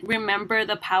to me, like, remember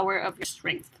the power of your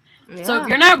strength. Yeah. So if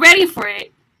you're not ready for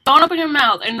it, don't open your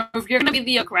mouth. And if you're going to be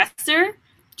the aggressor,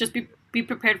 just be be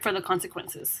prepared for the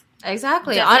consequences.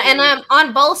 Exactly.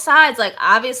 On both sides, like,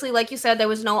 obviously, like you said, there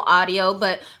was no audio,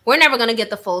 but we're never going to get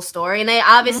the full story, and they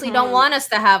obviously don't want us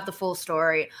to have the full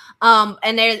story.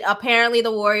 And apparently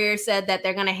the Warriors said that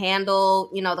they're going to handle,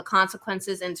 you know, the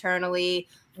consequences internally,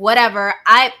 whatever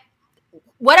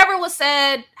was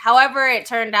said, however it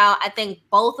turned out. I think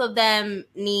both of them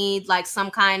need like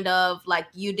some kind of like,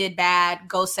 you did bad,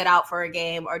 go sit out for a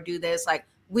game or do this. Like,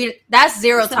 that's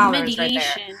zero tolerance right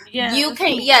there. Yeah, you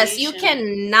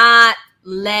cannot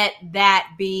let that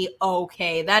be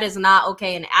okay. That is not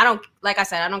okay. And I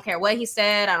don't care what he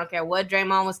said. I don't care what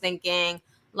Draymond was thinking.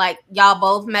 Like, y'all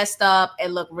both messed up.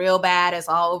 It looked real bad. It's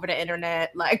all over the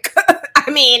internet. Like,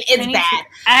 I mean, it's bad.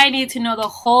 I need to know the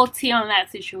whole tea on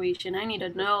that situation. I need to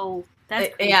know.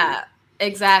 That's crazy. Yeah,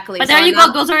 exactly. But there you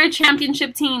go. Those are a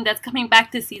championship team that's coming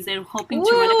back this season, hoping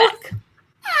to run it back.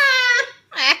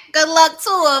 Good luck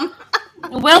to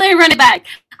them. Will they run it back?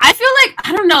 I feel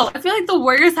like the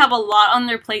Warriors have a lot on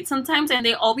their plate sometimes, and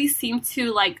they always seem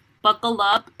to like buckle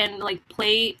up and like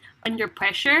play under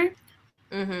pressure.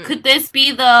 Mm-hmm. Could this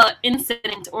be the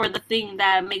incident or the thing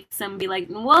that makes them be like,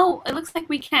 well, it looks like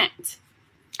we can't?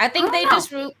 I think they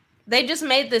just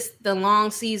made the long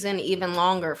season even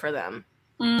longer for them.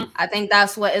 I think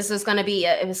that's what it's just going to be.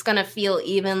 It's going to feel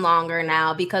even longer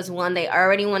now because, one, they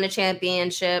already won a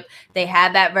championship. They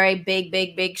had that very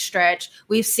big stretch.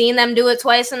 We've seen them do it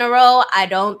twice in a row. I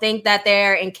don't think that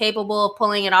they're incapable of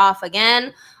pulling it off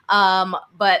again.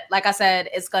 But like I said,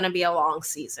 it's going to be a long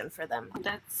season for them.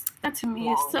 That to me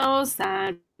is so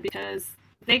sad because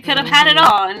they could have had it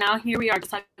all. And now here we are just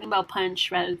talking about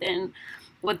punch rather than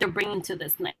what they're bringing to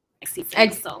this next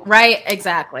season. Right,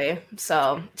 exactly.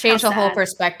 So change the whole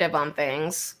perspective on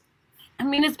things. I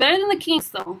mean, it's better than the Kings,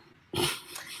 though.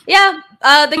 Yeah,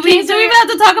 the Kings. Do we even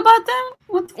have to talk about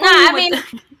them? I mean,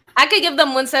 I could give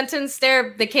them one sentence.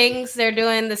 They're the Kings. They're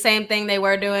doing the same thing they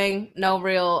were doing. No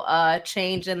real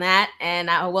change in that, and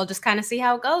we'll just kind of see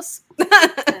how it goes.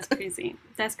 That's crazy.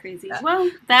 Well,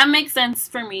 that makes sense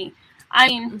for me. I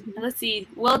mean, let's see.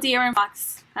 Will De'Aaron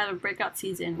Fox have a breakout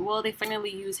season? Will they finally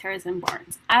use Harrison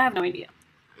Barnes? I have no idea.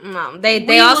 No,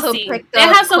 they also picked They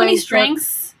have so many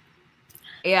strengths.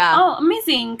 Yeah. Oh,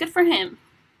 amazing! Good for him.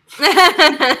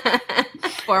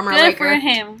 Former Good Laker.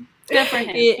 Good for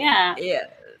him. Yeah. Yeah.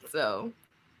 So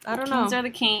I don't know. Kings are the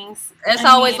Kings. It's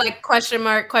always like question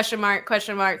mark.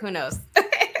 Who knows?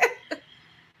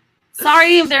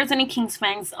 Sorry if there's any Kings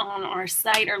fans on our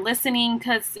site or listening,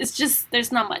 because it's just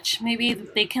there's not much. Maybe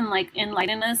they can like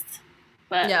enlighten us.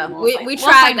 But yeah, we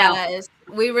try, guys.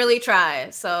 We really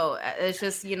try. So it's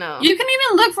just, you know, you can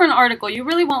even look for an article. You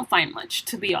really won't find much,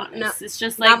 to be honest. No, it's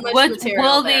just like, what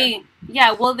will they?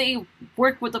 Yeah, will they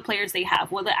work with the players they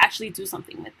have? Will they actually do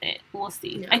something with it? We'll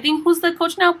see. Yeah. I think who's the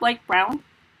coach now? Blake Brown.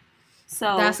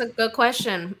 So that's a good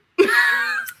question.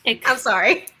 I'm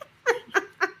sorry.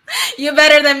 You're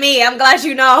better than me. I'm glad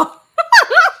you know.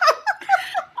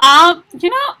 You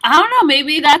know, I don't know.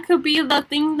 Maybe that could be the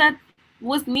thing that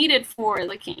was needed for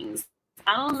the Kings.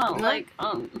 I don't know. Like,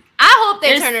 I hope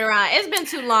they turn it around. It's been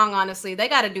too long, honestly. They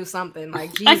got to do something.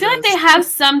 Like, Jesus. I feel like they have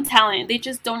some talent. They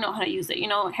just don't know how to use it. You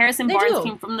know, Harrison Barnes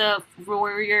came from the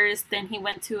Warriors. Then he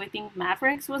went to, I think,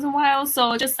 Mavericks was a while.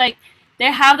 So just like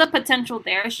they have the potential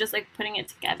there. It's just like putting it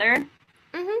together.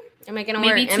 Mm-hmm. And making them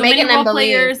maybe work. And making them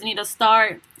players need to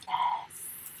start.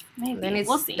 Maybe.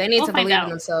 We'll see. They need to believe in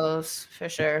themselves for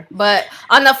sure. But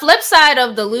on the flip side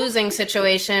of the losing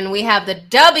situation, we have the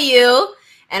W,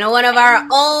 and one of our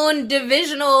own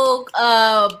divisional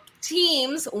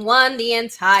teams won the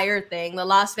entire thing. The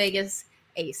Las Vegas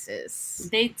Aces.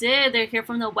 They did. They're here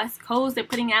from the West Coast.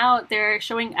 They're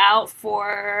showing out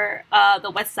for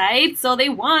the West Side. So they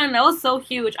won. That was so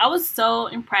huge. I was so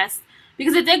impressed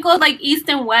because it did go like East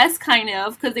and West kind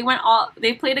of, because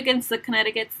they played against the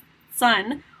Connecticut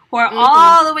Sun, who are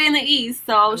all the way in the East.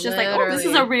 So I was just like, oh, this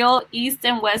is a real East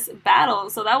and West battle.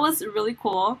 So that was really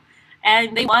cool.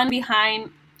 And they won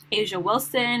behind Asia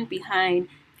Wilson, behind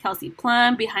Kelsey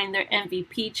Plum, behind their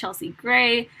MVP, Chelsea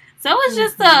Gray. So it was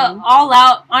just all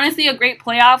out, honestly, a great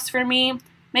playoffs for me.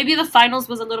 Maybe the finals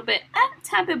was a little bit, a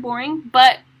tad bit boring,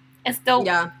 but it's still,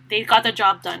 they got the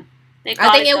job done.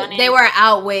 They were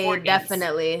outweighed,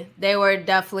 definitely. They were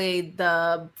definitely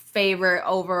the favorite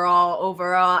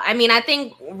overall. I mean, I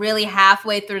think really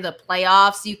halfway through the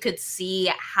playoffs, you could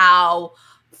see how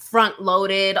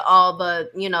front-loaded all the,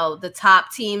 you know, the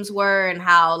top teams were and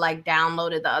how, like,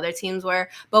 down-loaded the other teams were.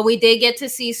 But we did get to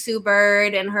see Sue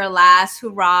Bird in her last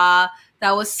hurrah.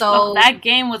 That was so... Oh, that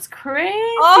game was crazy.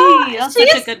 That was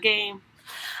such a good game.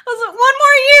 I was like, one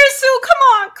more year, Sue. Come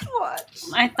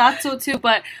on. I thought so, too,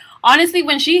 but... honestly,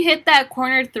 when she hit that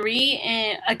corner three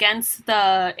against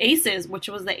the Aces, which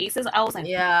was the Aces, I was like,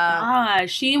 yeah,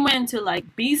 she went into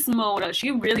like beast mode.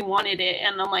 She really wanted it,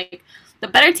 and I'm like, the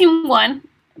better team won.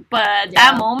 But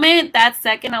that moment, that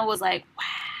second, I was like,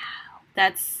 wow,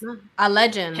 that's a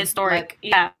legend, historic.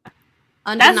 Like,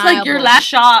 undeniable. That's like your last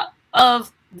shot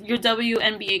of your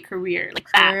WNBA career, like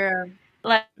that.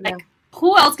 Like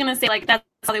who else gonna say like that's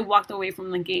how they walked away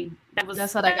from the game?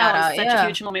 That's how they got out. Such a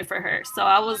huge moment for her. So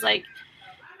I was like,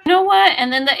 you know what?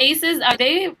 And then the Aces,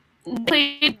 they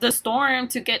played the Storm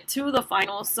to get to the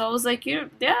finals. So I was like,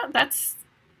 that's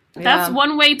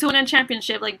one way to win a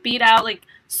championship. Like beat out like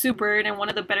Sue Bird and one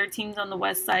of the better teams on the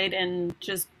West Side and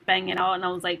just bang it out. And I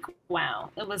was like, wow,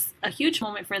 it was a huge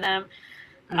moment for them.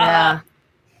 Yeah.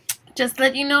 Just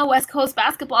let you know, West Coast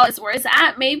basketball is where it's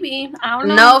at. Maybe I don't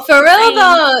know. No, for real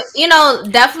though. You know,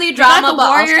 definitely drama. The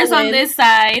Warriors on this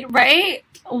side, right?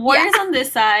 Warriors on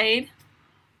this side.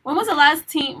 When was the last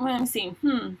team? Let me see.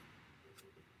 Before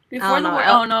the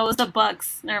Warriors. Oh no, it was the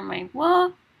Bucks. Never mind.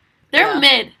 Well, they're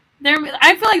mid.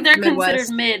 I feel like they're Midwest.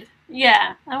 Considered mid.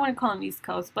 Yeah, I wouldn't call them East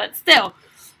Coast, but still,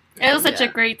 it was such a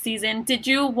great season. Did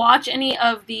you watch any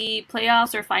of the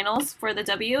playoffs or finals for the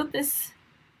W this?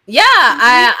 Yeah,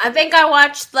 I think I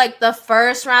watched like the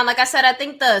first round. Like I said, I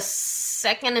think the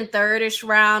second and third-ish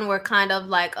round were kind of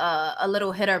like a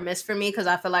little hit or miss for me because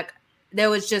I feel like there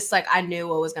was just like I knew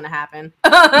what was going to happen.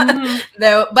 But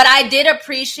I did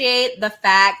appreciate the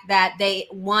fact that they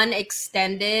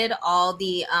extended all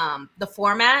the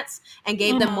formats and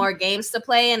gave them more games to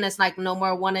play, and it's like no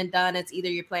more one and done. It's either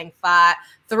you're playing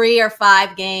 3 or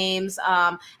 5 games,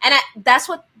 that's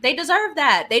what they deserve.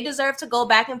 That they deserve to go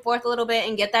back and forth a little bit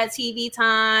and get that TV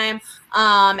time,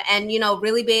 and you know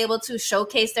really be able to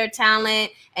showcase their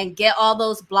talent and get all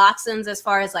those blossoms as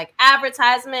far as like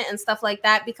advertisement and stuff like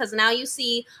that. Because now you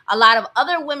see a lot of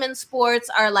other women's sports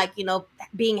are like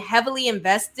being heavily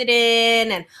invested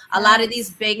in, and a lot of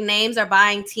these big names are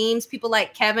buying teams. People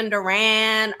like Kevin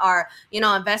Durant are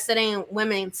invested in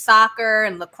women's soccer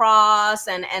and lacrosse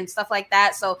and stuff like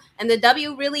that. So, and the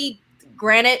W really,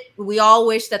 granted, we all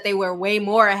wish that they were way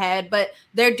more ahead, but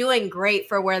they're doing great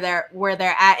for where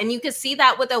they're at. And you can see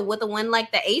that with a win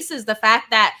like the Aces, the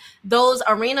fact that those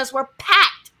arenas were packed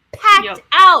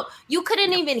out. You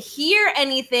couldn't even hear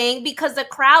anything because the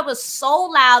crowd was so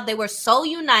loud. They were so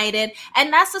united.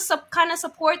 And that's the kind of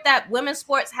support that women's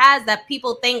sports has, that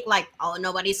people think like, oh,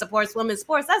 nobody supports women's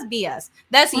sports. That's BS.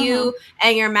 That's you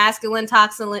and your masculine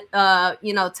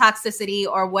toxicity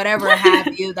or whatever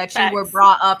have you that you were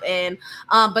brought up in.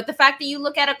 But the fact that you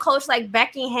look at a coach like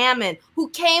Becky Hammon, who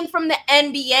came from the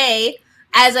NBA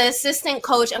as an assistant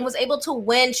coach and was able to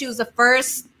win. She was the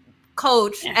first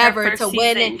coach ever to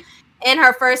win in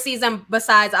her first season,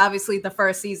 besides obviously the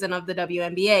first season of the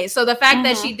WNBA. So the fact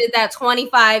that she did that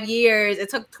 25 years, it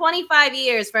took 25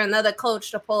 years for another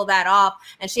coach to pull that off,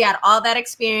 and she had all that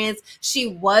experience. She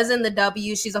was in the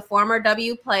W. She's a former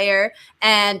W player,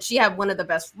 and she had one of the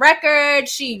best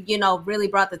records. She, really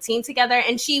brought the team together,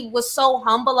 and she was so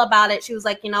humble about it. She was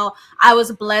like, I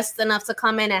was blessed enough to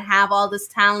come in and have all this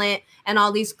talent and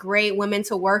all these great women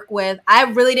to work with. I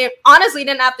really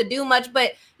didn't have to do much,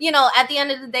 but at the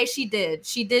end of the day,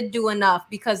 she did do enough,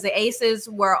 because the Aces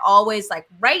were always like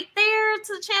right there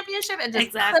to the championship and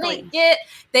just couldn't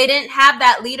they didn't have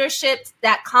that leadership,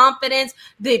 that confidence,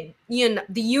 the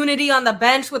unity on the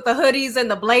bench with the hoodies and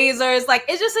the blazers. Like,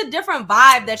 it's just a different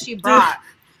vibe that she brought.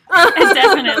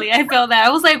 Definitely. I feel that. I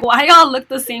was like, why y'all look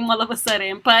the same all of a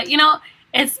sudden? But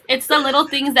it's the little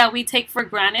things that we take for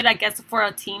granted, I guess, for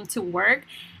a team to work.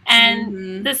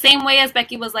 And the same way as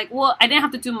Becky was like, well, I didn't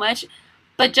have to do much,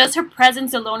 but just her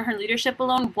presence alone, her leadership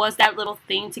alone was that little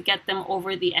thing to get them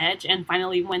over the edge and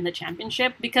finally win the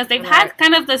championship, because they've had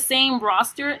kind of the same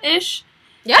roster-ish.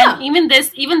 Yeah. And even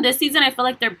this season, I feel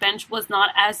like their bench was not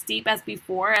as deep as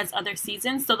before as other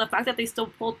seasons. So the fact that they still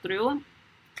pulled through,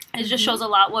 it just shows a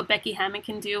lot what Becky Hammon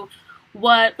can do,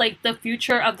 what like the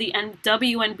future of the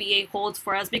WNBA holds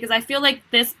for us, because I feel like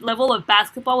this level of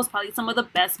basketball was probably some of the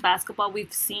best basketball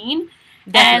we've seen.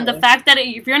 Definitely. And the fact that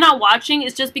if you're not watching,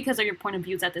 it's just because of your point of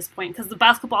views at this point, because the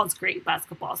basketball is great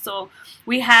basketball. So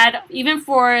we had, even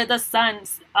for the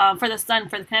Suns, for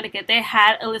the Connecticut, they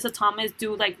had Alyssa Thomas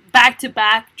do like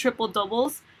back-to-back triple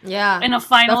doubles. Yeah, in a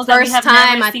finals that we have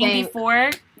never seen before.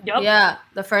 Yep. Yeah,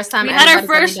 the first time we had our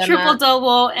first triple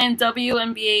double in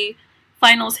WNBA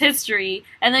finals history,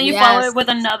 and then you follow it with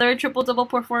another triple double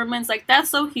performance. Like,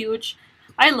 that's so huge.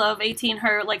 I love AT and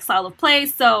her like style of play.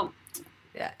 So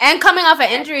Yeah, and coming off an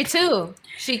injury too.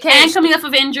 She can't. And coming off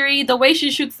of injury, the way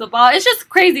she shoots the ball, it's just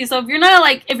crazy. So if you're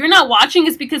not watching,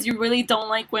 it's because you really don't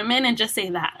like women, and just say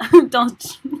that.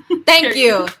 Don't. Thank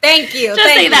you. Just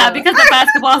say that because the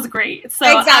basketball is great.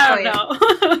 So exactly. I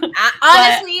don't know.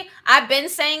 Honestly, I've been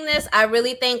saying this. I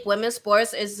really think women's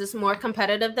sports is just more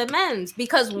competitive than men's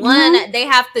because one, they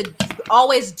have to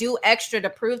always do extra to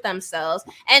prove themselves,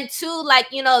 and two,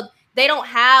 they don't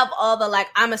have all the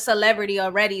I'm a celebrity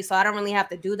already, so I don't really have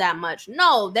to do that much.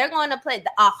 No, they're going to play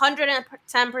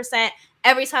 110%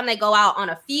 every time they go out on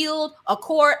a field, a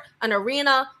court, an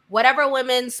arena, whatever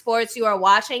women's sports you are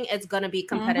watching, it's going to be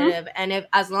competitive. And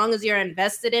as long as you're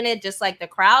invested in it, just like the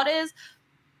crowd is,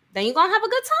 then you're going to have a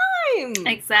good time.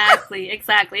 Exactly.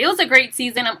 It was a great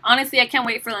season. Honestly, I can't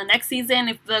wait for the next season.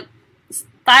 If the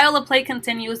style of play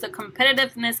continues, the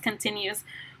competitiveness continues,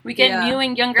 we get new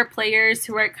and younger players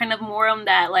who are kind of more on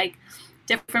that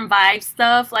different vibe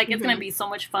stuff. It's gonna be so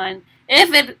much fun.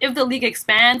 If the league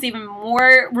expands, even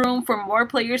more room for more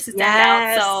players to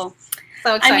stand out.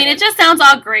 So I mean, it just sounds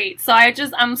all great. So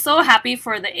I'm so happy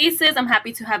for the Aces. I'm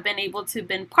happy to have been able to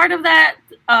been part of that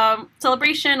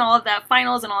celebration, all of that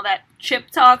finals and all that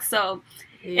chip talk. So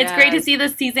it's great to see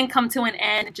this season come to an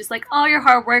end. Just all your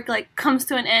hard work comes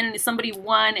to an end and somebody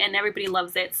won and everybody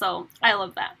loves it. So I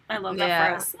love that. I love that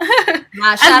for us.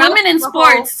 As women in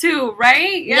sports too,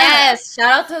 right? Yeah. Yes.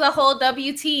 Shout out to the whole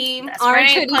W team. That's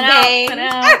Orange right. Put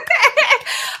out.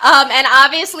 And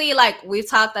obviously, we've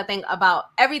talked, I think, about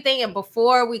everything. And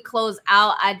before we close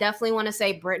out, I definitely want to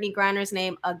say Brittney Griner's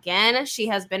name again. She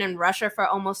has been in Russia for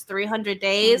almost 300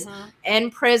 days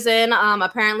in prison.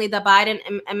 Apparently, the Biden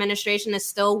administration is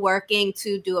still working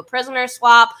to do a prisoner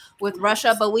swap with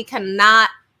Russia, but we cannot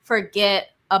forget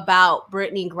about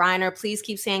Brittney Griner. Please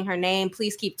keep saying her name.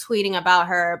 Please keep tweeting about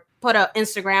her. Put an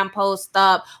Instagram post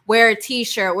up, wear a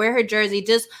t-shirt, wear her jersey.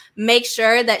 Just make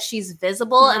sure that she's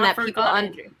visible and that people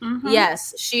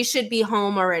yes, she should be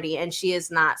home already and she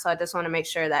is not. So I just want to make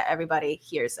sure that everybody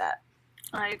hears that.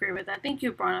 I agree with that. Thank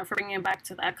you, Brana, for bringing it back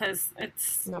to that because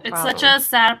it's such a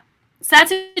sad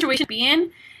situation to be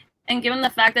in. And given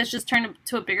the fact that it's just turned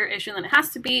into a bigger issue than it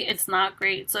has to be, it's not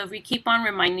great. So if we keep on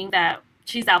reminding that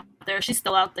she's out there, she's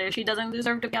still out there, she doesn't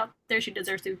deserve to be out there, she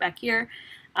deserves to be back here.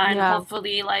 And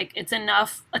hopefully, it's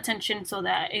enough attention so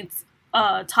that it's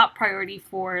a top priority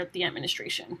for the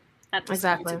administration at this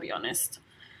point, to be honest.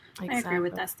 I agree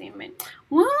with that statement.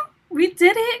 Well, we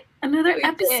did it. Another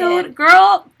episode.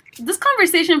 Girl, this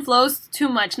conversation flows too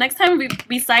much. Next time,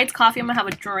 besides coffee, I'm going to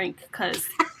have a drink because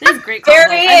this is great convo.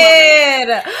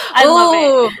 Period. I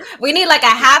love it. We need a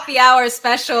happy hour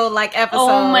special episode.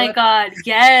 Oh my God.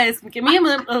 Yes. Give me a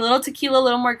little tequila, a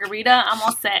little margarita. I'm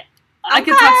all set. I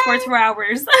could talk sports for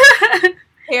hours.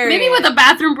 Maybe with a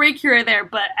bathroom break here or there,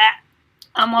 but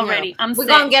I'm all ready. We're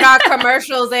going to get our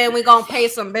commercials in. We're going to pay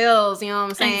some bills. You know what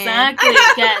I'm saying? Exactly.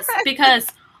 Yes. Because,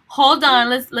 hold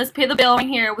on. Let's pay the bill right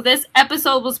here. This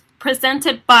episode was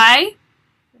presented by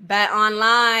Bet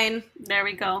Online. There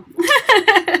we go.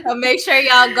 So make sure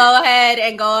y'all go ahead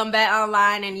and go on Bet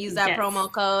Online and use that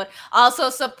promo code. Also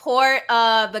support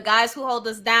the guys who hold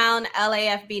us down,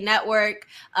 LAFB Network.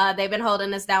 They've been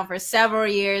holding us down for several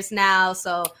years now.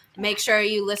 So make sure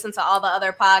you listen to all the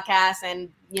other podcasts and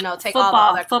take all the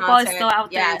other football content. Is still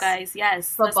out there, guys.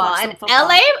 Yes, football and football.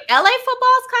 LA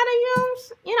football is kind of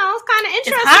it's kind of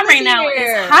interesting. It's hot right now.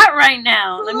 It's hot right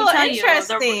now. Let me tell you.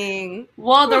 Interesting.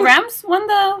 The Rams won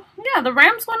the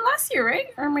Rams won last year, right?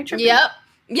 Or am I tripping? Yep.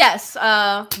 Yes.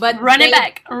 But run it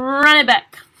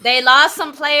back. They lost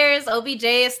some players. OBJ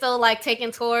is still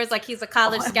taking tours, he's a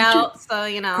college scout. So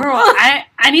girl,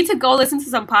 I need to go listen to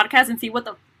some podcasts and see what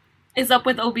the is up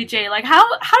with OBJ.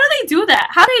 How do they do that?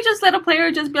 How do they just let a player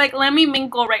just be let me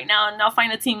mingle right now and I'll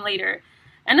find a team later?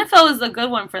 NFL is a good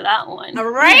one for that one.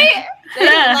 Right?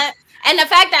 Yeah. And the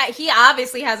fact that he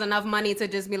obviously has enough money to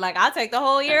just be I'll take the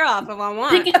whole year off if I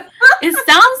want. It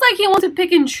sounds like he wants to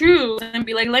pick and choose and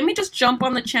be let me just jump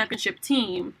on the championship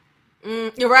team.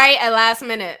 You're right, at last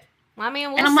minute. I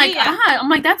mean, we'll see.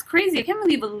 I'm that's crazy. I can't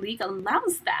believe the league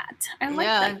allows that. I like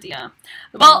that idea.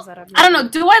 Well, I don't know.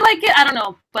 Do I like it? I don't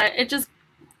know. But it just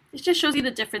shows you the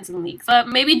difference in leagues. But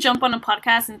maybe jump on a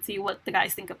podcast and see what the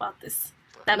guys think about this.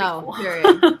 That'd be cool.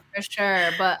 Period. For sure.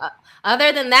 But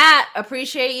other than that,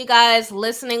 appreciate you guys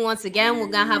listening once again.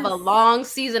 We're going to have a long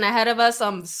season ahead of us. So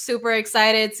I'm super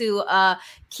excited to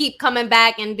keep coming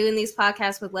back and doing these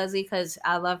podcasts with Leslie because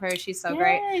I love her. She's so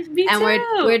great. Me and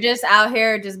too. we're just out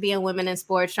here just being women in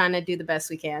sports, trying to do the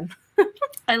best we can.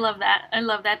 I love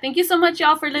that. Thank you so much,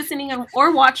 y'all, for listening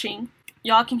or watching.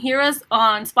 Y'all can hear us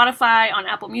on Spotify, on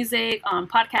Apple Music, on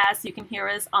podcasts. You can hear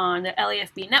us on the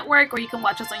LAFB network, or you can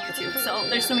watch us on YouTube. So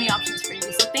there's so many options for you.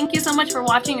 So thank you so much for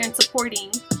watching and supporting.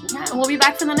 Yeah, and we'll be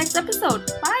back for the next episode.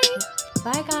 Bye.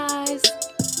 Bye, guys.